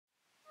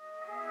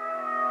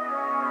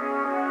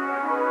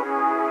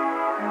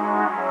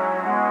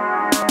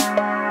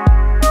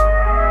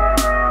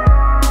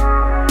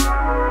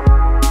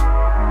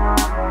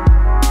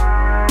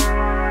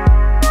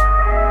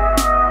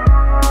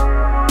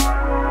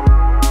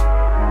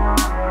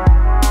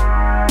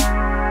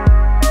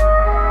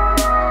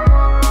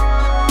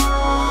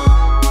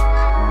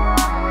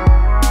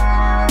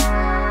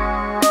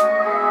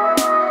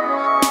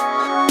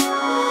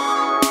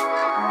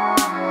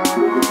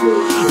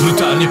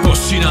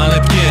odległości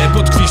nalepnie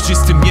pod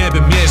kwieścistym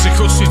niebem mierzę.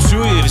 Choć nie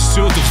czuję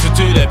wyrzutów, że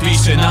tyle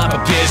piszę na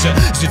papierze.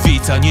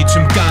 Żywica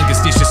niczym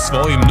ganges niesie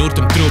swoim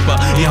nurtem trupa.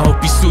 Ja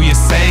opisuję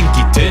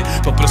sęki, ty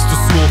po prostu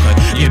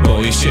słuchaj. Nie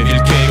boję się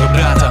wielkiego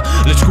brata,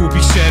 lecz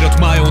głupich sierot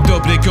mają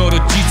dobrego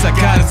rodzica.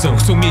 Karcą,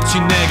 chcą mieć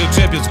innego,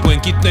 grzebiąc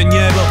błękitne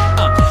niebo.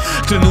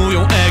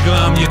 Trenują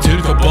ego, a mnie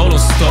tylko bolą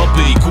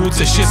stopy i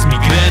kłócę się z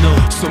migreną.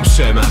 Są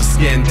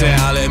przemarznięte,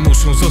 ale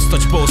muszą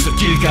zostać poza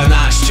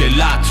kilkanaście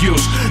lat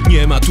już.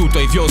 Nie ma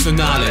tutaj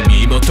wiosen, ale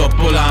mimo to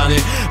polany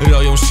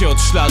roją się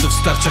od śladów,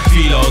 starcza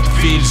chwila od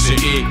wilży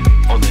i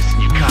one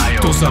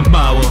znikają. To za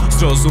mało,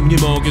 zrozum, nie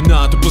mogę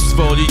na to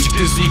pozwolić.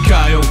 Gdy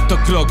znikają, to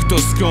krok do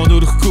zgonu,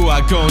 ruch ku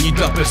agonii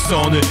dla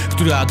persony,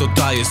 która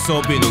dodaje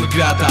sobie non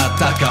grata.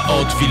 Taka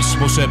odwilż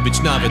może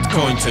być nawet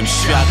końcem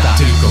świata.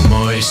 Tylko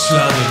moje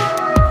ślady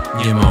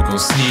nie mogą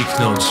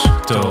zniknąć.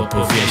 To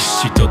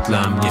opowieści, to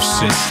dla mnie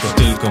wszystko.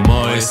 Tylko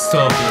moje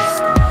stopy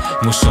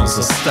muszą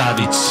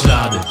zostawić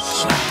ślady,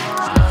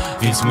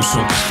 więc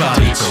muszą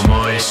krwawić. Tylko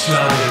moje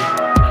ślady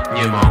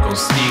nie mogą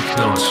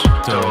zniknąć.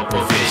 To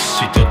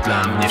opowieści, to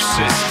dla mnie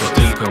wszystko.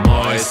 Tylko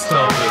moje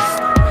stopy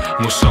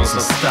muszą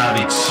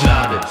zostawić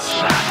ślady,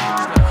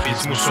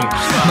 więc muszą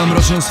krwawić. Mam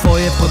mrożę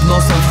swoje pod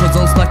nosem,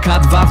 wchodząc na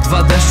K2 w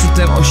 2D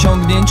szczytem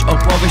osiągnięć.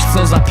 Opowieść,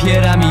 co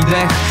zapiera mi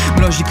dech,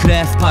 mrozi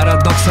krew,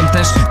 paradoksem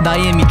też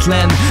daje mi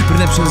tlen.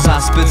 Brnę przez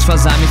zaspy, trwa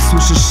zamieć,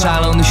 słyszysz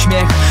szalony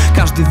śmiech.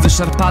 Każdy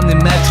wyszarpany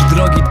metr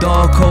drogi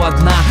dookoła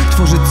dna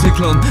tworzy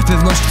cyklon,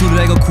 wewnątrz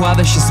którego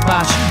kładę się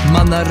spać.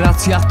 Ma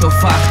narracja to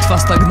fakt, twa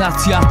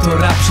stagnacja to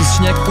rap. Przez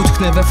śnieg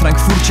utknę we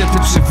Frankfurcie, ty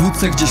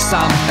przywódcę gdzieś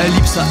sam.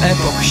 Elipsa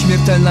epok,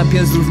 śmiertelna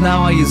biel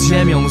zrównała je z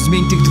ziemią.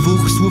 Zmień tych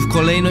dwóch słów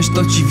kolejność,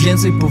 to ci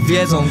więcej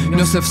powiedzą.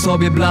 Niosę w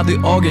sobie blady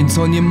ogień,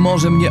 co nie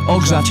może mnie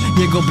ogrzać.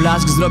 Jego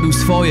blask zrobił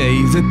swoje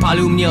i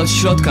wypalił mnie od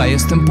środka.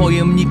 Jestem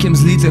pojemnikiem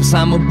z liter,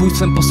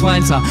 samobójstwem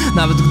posłańca.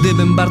 Nawet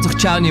gdybym bardzo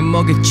chciał, nie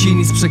mogę ci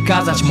nic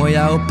przekazać.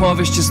 Moja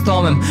opowieść jest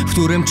tomem, w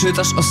którym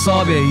czytasz o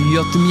sobie i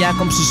o tym,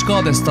 jaką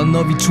przeszkodę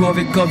stanowi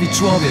człowiekowi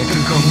człowiek.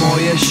 Tylko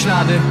moje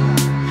ślady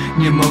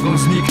nie mogą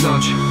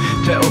zniknąć.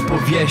 Te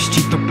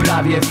opowieści to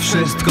prawie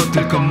wszystko.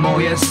 Tylko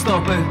moje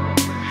stopy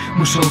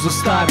muszą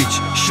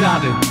zostawić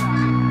ślady,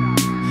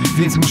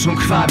 więc muszą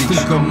krwawić.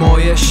 Tylko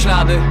moje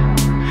ślady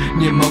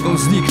nie mogą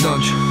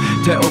zniknąć.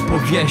 Te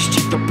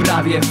opowieści to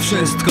prawie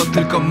wszystko.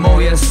 Tylko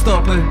moje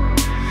stopy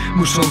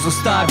muszą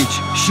zostawić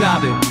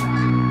ślady,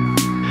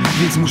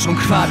 więc muszą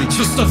krwawić.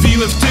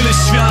 Zostawiłem w tyle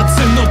świat,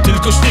 ze mną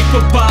tylko śnieg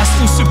po pas.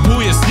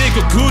 Uszybuję z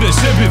niego górę,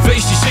 żeby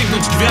wejść i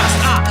sięgnąć gwiazd.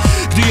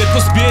 Gdy je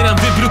pozbieram,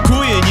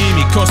 wybrukuję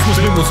nimi kosmos,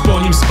 by móc po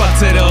nim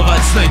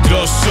spacerować z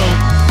najdroższą.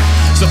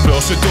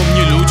 Zaproszę do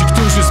mnie ludzi,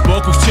 którzy z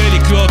boku chcieli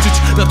kroczyć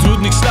na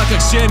trudnych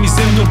szlakach ziemi,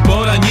 ze mną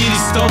poranili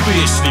stopy.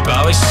 Jeśli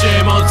bałeś się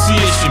emocji,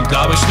 jeśli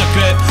mdałeś na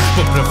krew,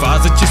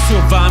 poprowadzę cię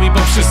słowami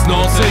poprzez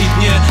noce i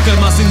dnie.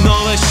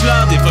 Karmazynowe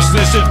ślady,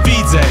 ważne, że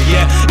widzę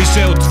je i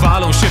że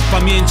utrwalą się w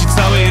pamięci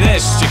całej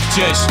reszcie.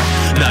 Gdzieś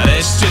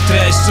nareszcie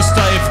treść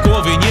zostaje w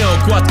głowie, nie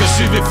okładka,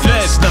 żywy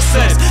flash na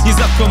sens.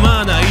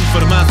 Niezakłamana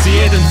informacja,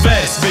 jeden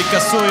wers.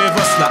 Wykasuję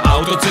własna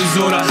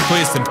autocenzura, bo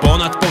jestem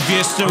ponad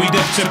powierzchnią i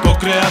depczę po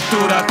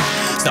kreaturach.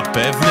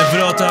 Zapewne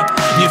wrota,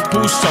 nie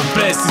wpuszczam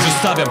presji,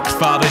 zostawiam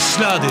krwawe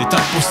ślady.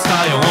 Tak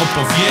powstają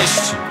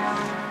opowieści.